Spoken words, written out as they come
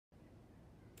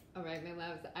All right, my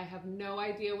loves, I have no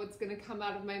idea what's going to come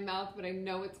out of my mouth, but I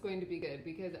know it's going to be good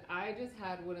because I just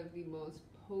had one of the most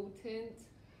potent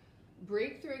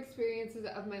breakthrough experiences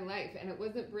of my life. And it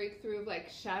wasn't breakthrough of like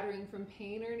shattering from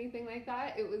pain or anything like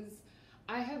that. It was,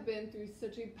 I have been through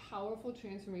such a powerful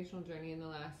transformational journey in the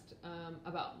last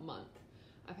about month.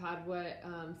 I've had what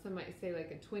some might say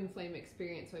like a twin flame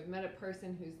experience. So I've met a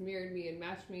person who's mirrored me and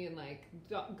matched me and like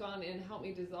gone in, helped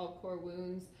me dissolve core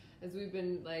wounds as we've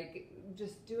been like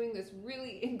just doing this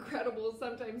really incredible,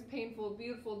 sometimes painful,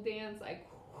 beautiful dance, like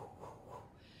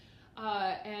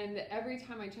and every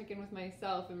time I check in with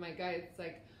myself and my guides, it's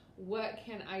like, what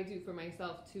can I do for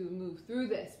myself to move through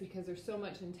this? Because there's so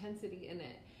much intensity in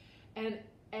it. And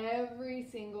every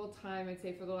single time, I'd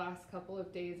say for the last couple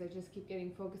of days, I just keep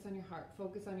getting focus on your heart,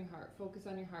 focus on your heart, focus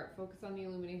on your heart, focus on the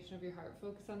illumination of your heart,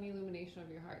 focus on the illumination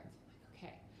of your heart. And so I'm like,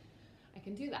 okay, I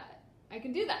can do that. I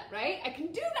can do that, right? I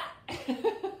can do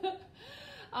that.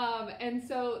 And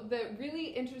so the really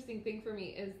interesting thing for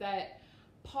me is that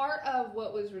part of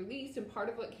what was released and part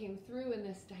of what came through in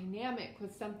this dynamic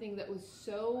was something that was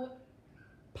so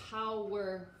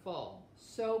powerful,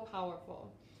 so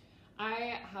powerful.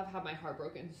 I have had my heart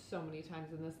broken so many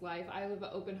times in this life. I live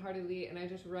open-heartedly and I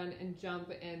just run and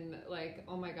jump and like,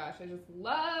 oh my gosh, I just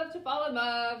love to fall in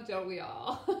love, don't we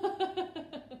all?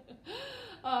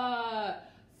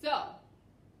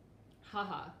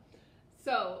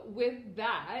 So with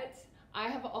that, I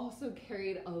have also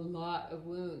carried a lot of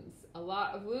wounds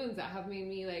that have made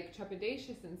me like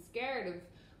trepidatious and scared of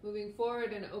moving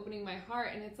forward and opening my heart.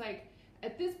 And it's like,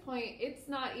 at this point, it's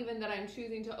not even that I'm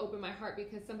choosing to open my heart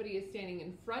because somebody is standing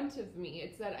in front of me.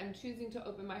 It's that I'm choosing to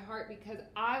open my heart because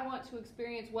I want to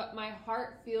experience what my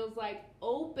heart feels like,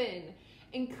 open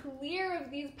and clear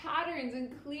of these patterns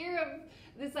and clear of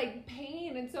this like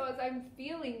pain. And so as I'm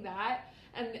feeling that,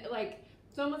 and like,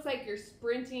 it's almost like you're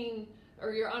sprinting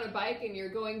or you're on a bike and you're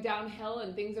going downhill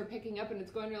and things are picking up and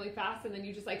it's going really fast, and then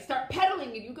you just like start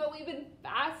pedaling and you go even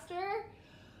faster.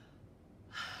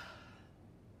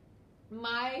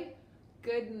 My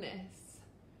goodness,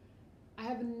 I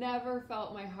have never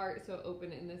felt my heart so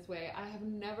open in this way. I have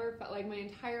never felt like my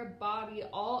entire body,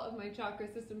 all of my chakra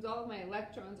systems, all of my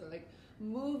electrons are like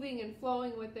moving and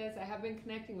flowing with this. I have been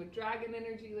connecting with dragon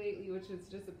energy lately, which is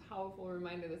just a powerful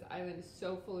reminder. This island is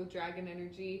so full of dragon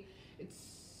energy.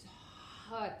 It's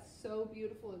so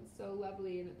beautiful and so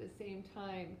lovely, and at the same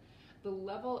time, the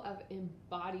level of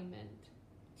embodiment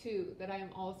too that I am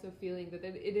also feeling, that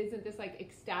it isn't this like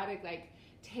ecstatic, like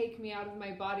take me out of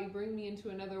my body, bring me into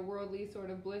another worldly sort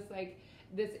of bliss, like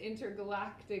this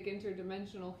intergalactic,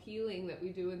 interdimensional healing that we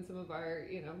do in some of our,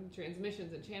 you know,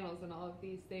 transmissions and channels and all of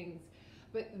these things.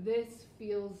 But this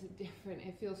feels different.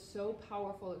 It feels so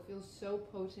powerful. It feels so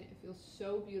potent. It feels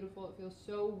so beautiful. It feels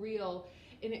so real.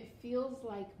 And it feels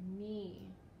like me.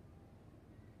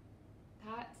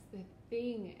 That's the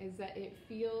thing, is that it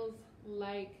feels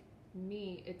like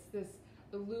me. It's this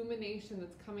illumination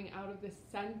that's coming out of the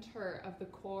center of the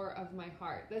core of my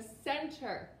heart. The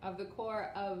center of the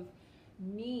core of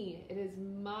me. It is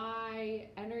my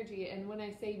energy. And when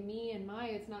I say me and my,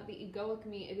 it's not the egoic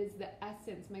me. It is the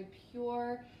essence, my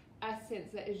pure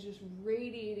essence that is just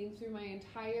radiating through my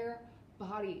entire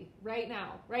body right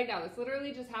now. This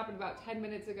literally just happened about 10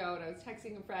 minutes ago, and I was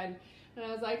texting a friend and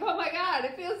I was like, oh my God,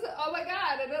 it feels, oh my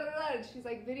God. And she's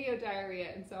like, video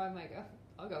diarrhea. And so I'm like, oh,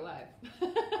 I'll go live.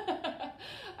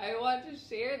 I want to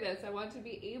share this. I want to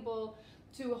be able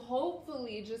to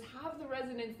hopefully just have the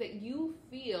resonance that you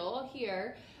feel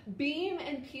here beam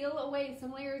and peel away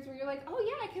some layers where you're like, oh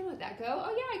yeah, I can let that go.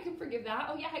 Oh yeah, I can forgive that.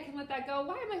 Oh yeah, I can let that go.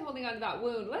 Why am I holding on to that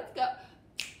wound? Let's go.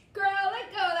 Girl,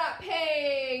 let go of that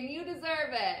pain. You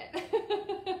deserve it.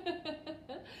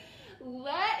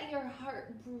 Let your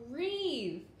heart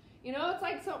breathe. You know, it's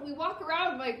like, so we walk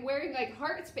around like wearing like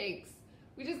heart spanks.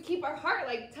 We just keep our heart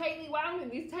like tightly wound in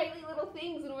these tightly little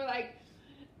things, and we're like,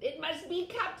 it must be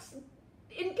kept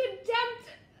in contempt.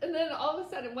 And then all of a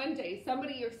sudden one day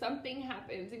somebody or something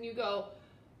happens and you go,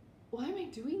 why am I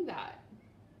doing that?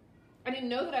 I didn't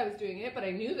know that I was doing it, but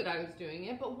I knew that I was doing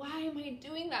it. But why am I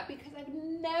doing that? Because I've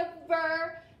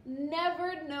never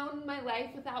known my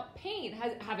life without pain.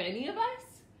 Have any of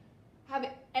us? Have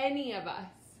any of us?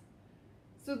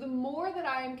 So the more that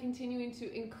I am continuing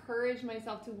to encourage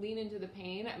myself to lean into the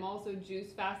pain, I'm also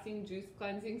juice fasting, juice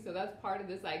cleansing. So that's part of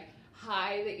this like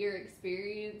high that you're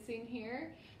experiencing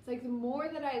here. It's like the more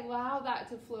that I allow that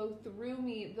to flow through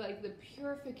me, like the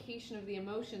purification of the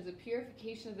emotions, the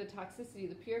purification of the toxicity,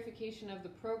 the purification of the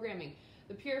programming,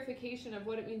 the purification of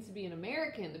what it means to be an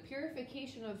American, the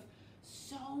purification of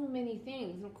so many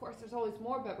things. And of course there's always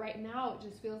more, but right now it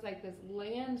just feels like this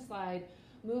landslide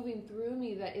moving through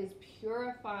me that is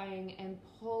purifying and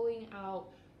pulling out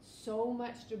so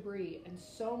much debris and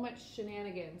so much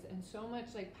shenanigans and so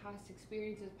much like past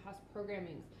experiences, past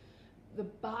programmings. The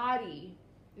body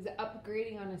is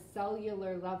upgrading on a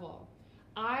cellular level.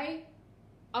 I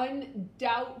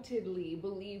undoubtedly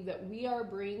believe that we are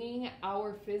bringing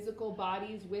our physical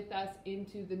bodies with us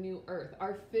into the new earth.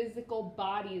 Our physical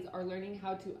bodies are learning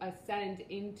how to ascend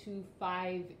into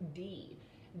 5D.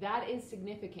 That is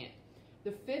significant.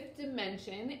 The fifth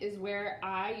dimension is where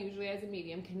I, usually as a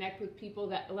medium, connect with people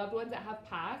that, loved ones that have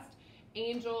passed.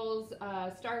 Angels,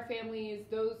 star families,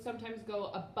 those sometimes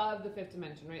go above the fifth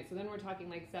dimension, right? So then we're talking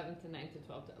like 7th to 9th to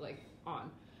 12th, to, like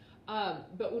on.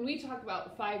 But when we talk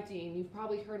about 5D, and you've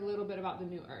probably heard a little bit about the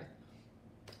new earth.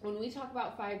 When we talk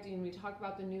about 5D and we talk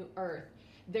about the new earth,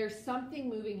 there's something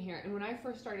moving here. And when I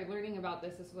first started learning about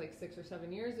this was like 6 or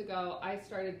 7 years ago, I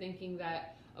started thinking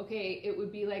that, okay, it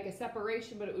would be like a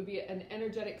separation, but it would be an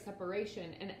energetic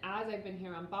separation. And as I've been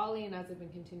here on Bali, and as I've been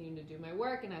continuing to do my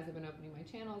work, and as I've been opening my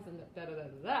channels, and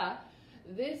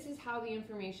this is how the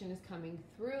information is coming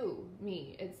through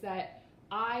me. It's that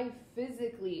I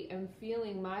physically am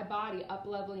feeling my body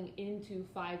up-leveling into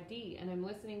 5D, and I'm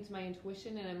listening to my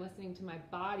intuition, and I'm listening to my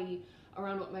body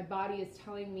around what my body is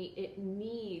telling me it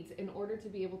needs in order to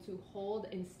be able to hold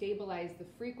and stabilize the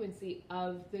frequency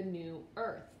of the new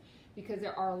earth. Because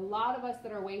there are a lot of us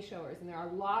that are way showers, and there are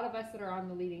a lot of us that are on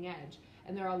the leading edge,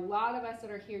 and there are a lot of us that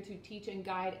are here to teach and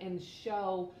guide and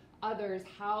show others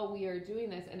how we are doing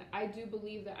this. And I do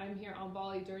believe that I'm here on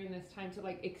Bali during this time to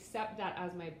like accept that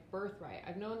as my birthright.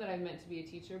 I've known that I'm meant to be a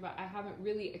teacher, but I haven't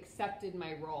really accepted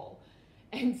my role.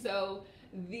 And so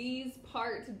these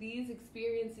parts, these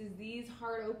experiences, these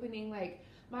heart opening, like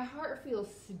my heart feels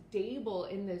stable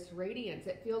in this radiance.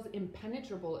 It feels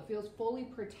impenetrable. It feels fully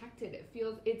protected. It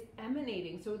feels it's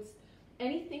emanating. So it's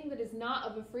anything that is not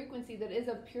of a frequency that is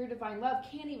of pure divine love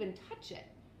can't even touch it.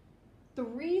 The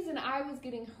reason I was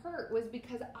getting hurt was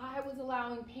because I was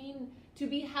allowing pain to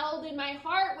be held in my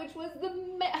heart, which was the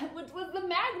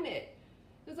magnet.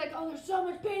 It was like, oh, there's so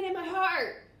much pain in my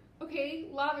heart. Okay,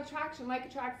 law of attraction, like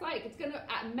attracts like. It's gonna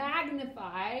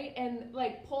magnify and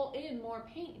like pull in more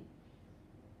pain.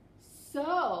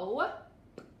 So,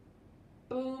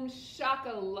 boom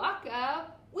shakalaka,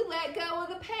 we let go of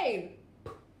the pain.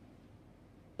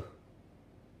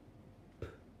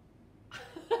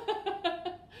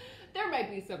 There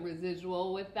might be some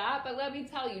residual with that, but let me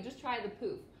tell you, just try the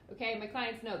poof. Okay, my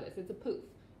clients know this. It's a poof.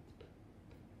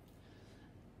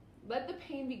 Let the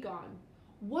pain be gone.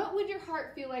 What would your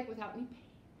heart feel like without any pain?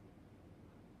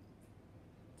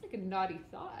 It's like a naughty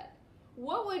thought.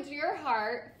 What would your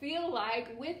heart feel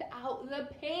like without the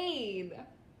pain?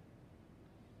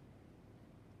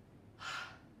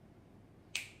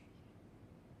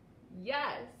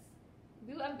 Yes.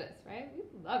 We love this, right? We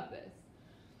love this.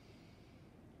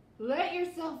 Let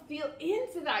yourself feel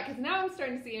into that, because now I'm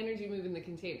starting to see energy move in the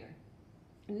container.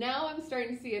 Now I'm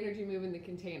starting to see energy move in the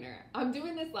container. I'm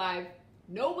doing this live.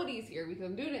 Nobody's here because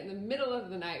I'm doing it in the middle of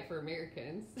the night for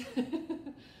Americans.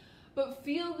 But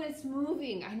feel this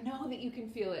moving. I know that you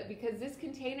can feel it because this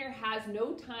container has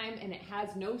no time and it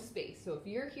has no space. So if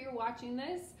you're here watching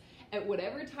this, at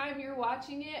whatever time you're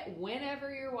watching it,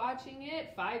 whenever you're watching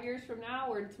it, 5 years from now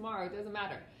or tomorrow, it doesn't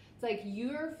matter. It's like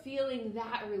you're feeling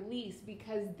that release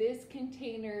because this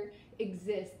container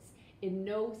exists in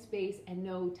no space and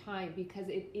no time because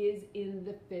it is in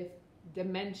the fifth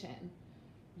dimension.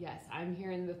 Yes, I'm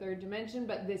here in the third dimension,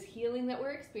 but this healing that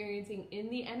we're experiencing in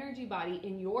the energy body,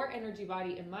 in your energy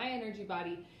body, in my energy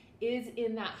body, is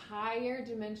in that higher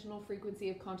dimensional frequency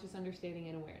of conscious understanding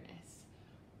and awareness.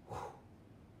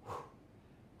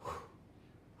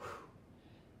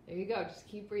 There you go. Just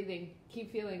keep breathing.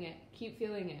 Keep feeling it. Keep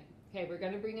feeling it. Okay, we're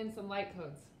going to bring in some light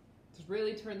codes. Just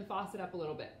really turn the faucet up a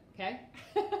little bit, okay?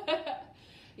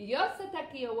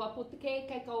 Yosataki wa putake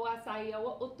kakawasaya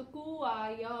wa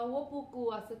utukua ya wa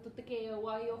pukua satutake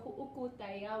wa yo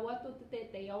ukutaya wa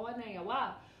tutete ya wa na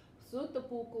wa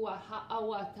sutupukua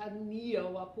haawa tania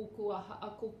wa pukua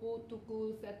haakupu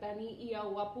tuku satani ya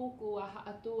wa pukua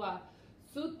haatua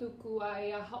sutukua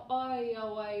ya haaya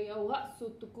wa ya wa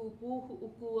sutuku puhu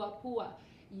ukua pua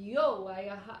yo wa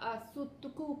ya haa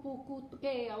sutuku puku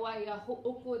tuke wa ya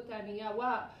ukutani ya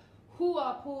wa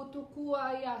hua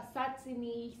putukua ya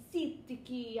satsini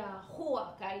sitiki ya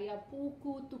huaka ya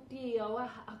puku tuki ya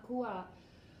waha akua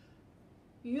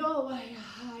yo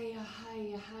ya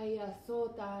haya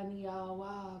sotani ya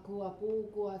wa kua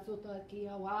puku sotaki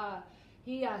ya wa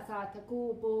hia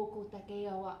sataku puku take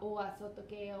ya wa oa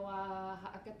sotoke ya wa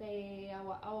hakate ya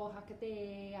wa o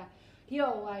hakate ya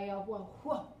yo ya wa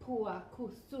hua pua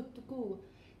kusutuku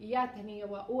Yatani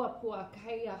wa uapua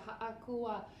kaya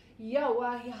haakua.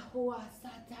 Yawa yahua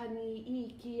satani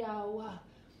ikiawa.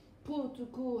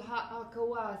 Putuku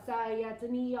haakawa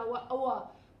sayatani yawa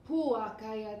oa. Pua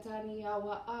kayatani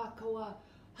yawa akawa.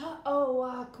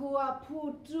 Haoa kua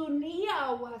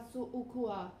putuniawa su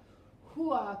ukua.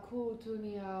 Hua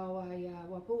kutuniawa ya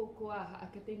wapukua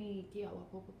haakatini kiawa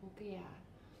popopokea.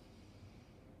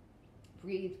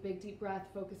 Breathe, big deep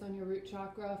breath, focus on your root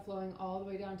chakra, flowing all the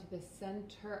way down to the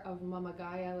center of Mama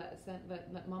Gaia.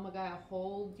 Let Mama Gaia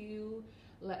hold you,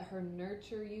 let her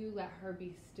nurture you, let her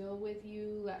be still with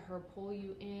you, let her pull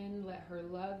you in, let her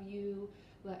love you,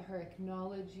 let her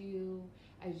acknowledge you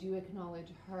as you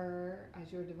acknowledge her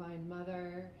as your divine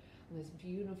mother on this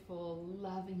beautiful,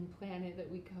 loving planet that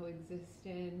we coexist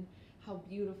in. How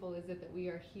beautiful is it that we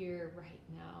are here right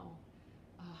now?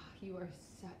 You are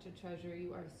such a treasure.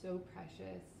 You are so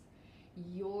precious.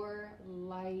 Your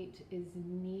light is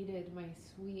needed, my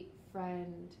sweet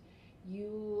friend.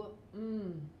 You,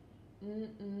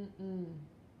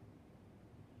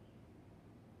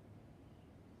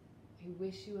 I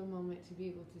wish you a moment to be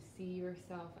able to see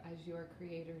yourself as your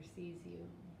creator sees you.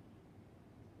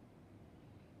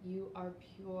 You are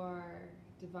pure,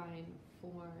 divine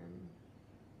form,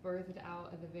 birthed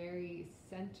out of the very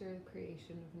center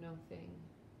creation of nothing.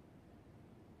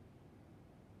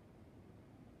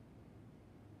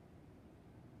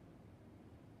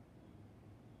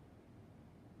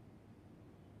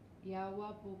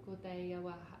 Yawa puko te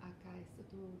yawa haakai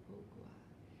satu pukua.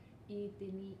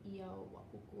 Itini yawa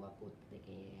pukua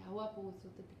puteke. Yawa puso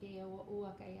teke yawa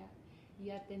uakaya.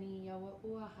 Yatani yawa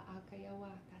ua haakai yawa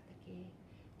tatake.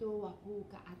 Toa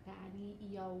puka atani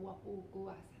yawa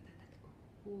pukua satataku.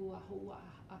 Hua hua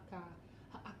aka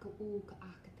haaka uka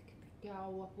akatake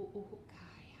yawa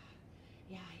puukaya.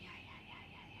 Ya.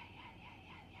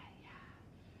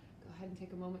 Go ahead and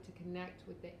take a moment to connect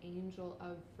with the angel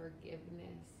of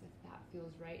forgiveness, if that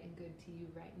feels right and good to you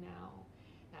right now.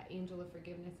 That angel of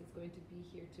forgiveness is going to be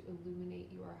here to illuminate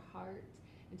your heart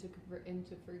and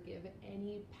to forgive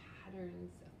any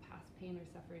patterns of past pain or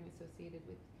suffering associated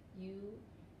with you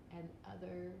and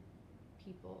other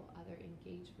people, other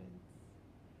engagements.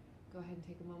 Go ahead and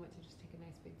take a moment to just take a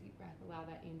nice big deep breath. Allow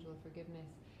that angel of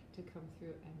forgiveness to come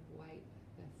through and wipe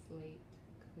the slate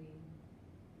clean.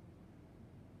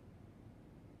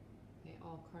 May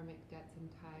all karmic debts and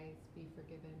ties be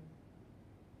forgiven.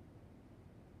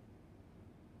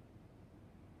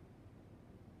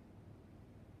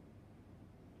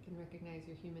 You can recognize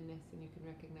your humanness and you can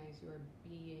recognize your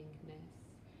beingness.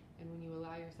 And when you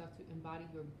allow yourself to embody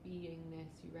your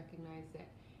beingness, you recognize that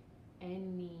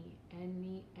any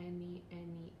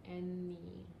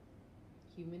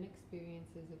human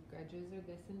experiences of grudges or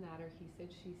this and that or he said,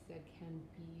 she said can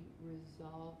be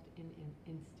resolved in an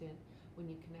instant when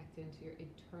you connect into your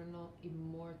eternal,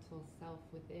 immortal self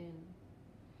within.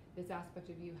 This aspect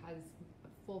of you has a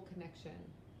full connection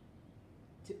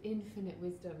to infinite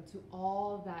wisdom, to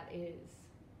all that is.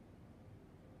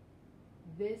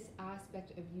 This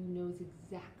aspect of you knows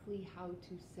exactly how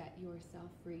to set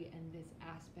yourself free, and this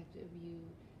aspect of you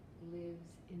lives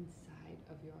inside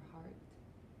of your heart.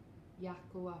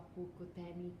 Yakua puku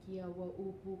tani kia wa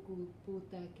upuku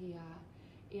puta kia.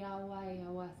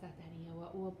 Iawa satani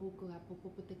wa upuku apuku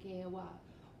puta kia wa.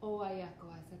 Oa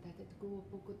yakua satata tuku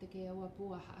puku te kia wa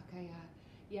pua hakaya.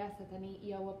 Ya satani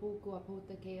iawa puku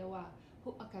aputa kia wa.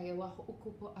 Hu akaya wa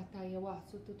ukupu ataya wa.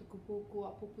 Sutu tuku puku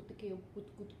apuku te kia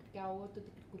putu te kia wa.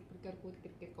 Tutu kutu te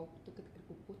kia wa. Tutu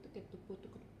kutu te kia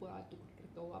wa. Tutu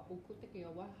kutu wa puku te kia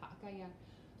wa hakaya.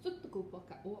 Sutuku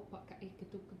paka o paka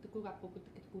ekituku apuku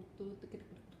te kutu te kia.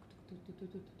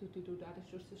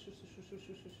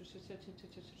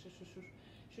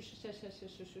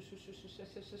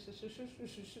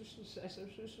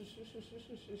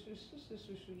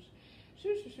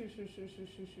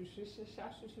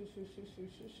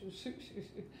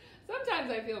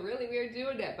 Sometimes I feel really weird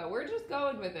doing it, but we're just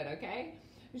going with it, okay?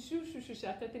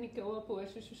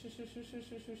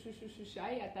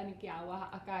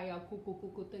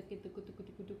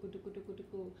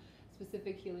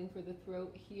 Specific healing for the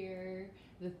throat here,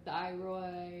 the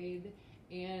thyroid,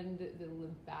 and the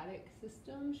lymphatic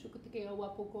system.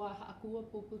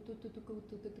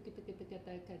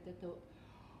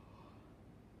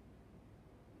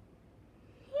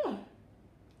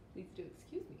 Please do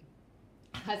excuse me.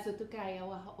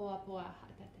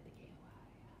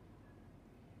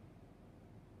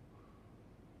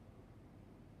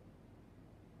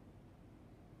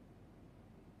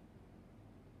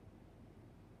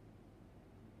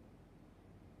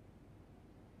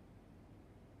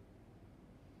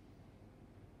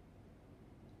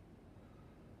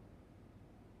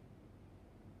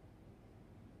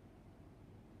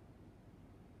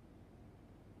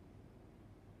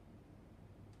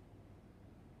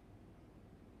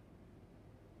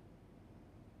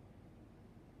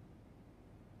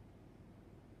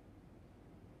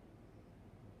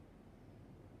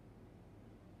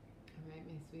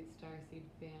 right, my sweet starseed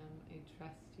fam, I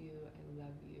trust you, I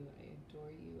love you, I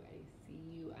adore you, I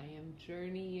see you, I am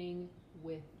journeying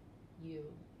with you.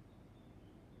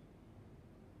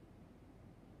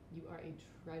 You are a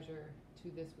treasure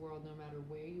to this world, no matter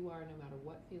where you are, no matter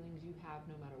what feelings you have,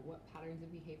 no matter what patterns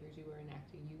of behaviors you are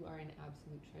enacting. You are an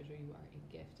absolute treasure. You are a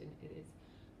gift, and it is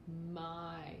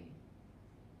my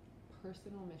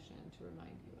personal mission to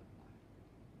remind you of that.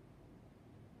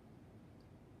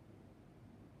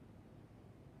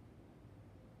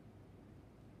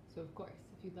 So, of course,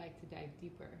 if you'd like to dive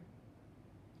deeper,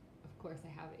 of course,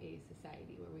 I have a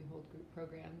society where we hold group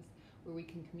programs, where we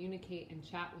can communicate and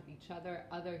chat with each other,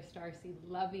 other starseed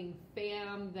loving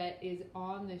fam that is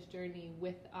on this journey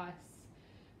with us.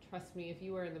 Trust me, if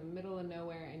you are in the middle of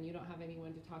nowhere and you don't have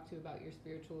anyone to talk to about your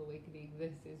spiritual awakening,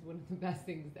 this is one of the best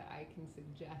things that I can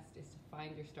suggest, is to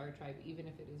find your star tribe, even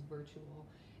if it is virtual.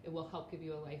 It will help give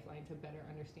you a lifeline to better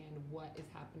understand what is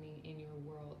happening in your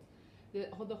world.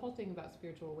 The whole thing about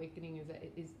spiritual awakening is that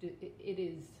it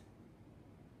is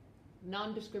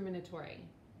non-discriminatory.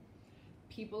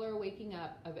 People are waking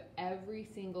up of every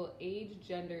single age,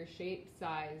 gender, shape,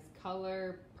 size,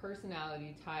 color,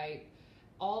 personality type,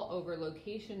 all over.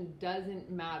 Location doesn't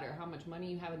matter. How much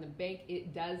money you have in the bank,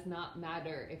 it does not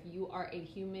matter. If you are a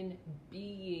human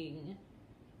being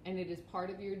and it is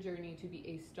part of your journey to be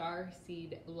a star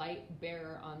seed light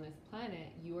bearer on this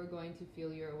planet, you are going to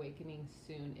feel your awakening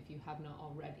soon if you have not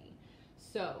already.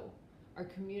 So our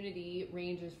community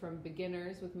ranges from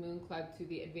beginners with Moon Club to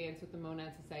the advanced with the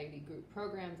Monad Society group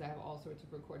programs. I have all sorts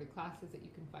of recorded classes that you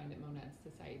can find at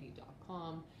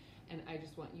monadsociety.com. And I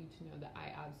just want you to know that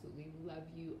I absolutely love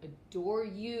you, adore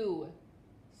you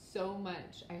so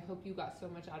much. I hope you got so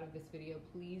much out of this video.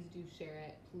 Please do share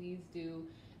it. Please do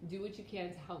what you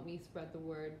can to help me spread the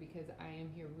word, because I am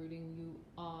here rooting you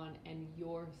on, and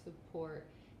your support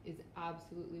is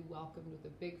absolutely welcomed with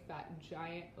a big fat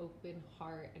giant open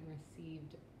heart and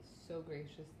received so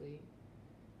graciously.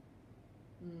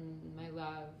 My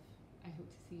love, I hope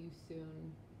to see you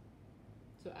soon.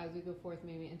 So as we go forth,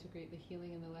 may we integrate the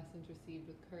healing and the lessons received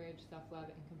with courage, self-love,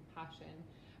 and compassion.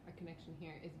 Our connection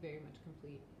here is very much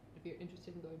complete. If you're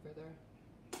interested in going further,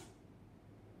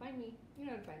 find me. You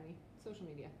know how to find me. Social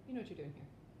media. You know what you're doing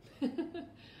here.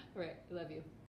 All right, I love you.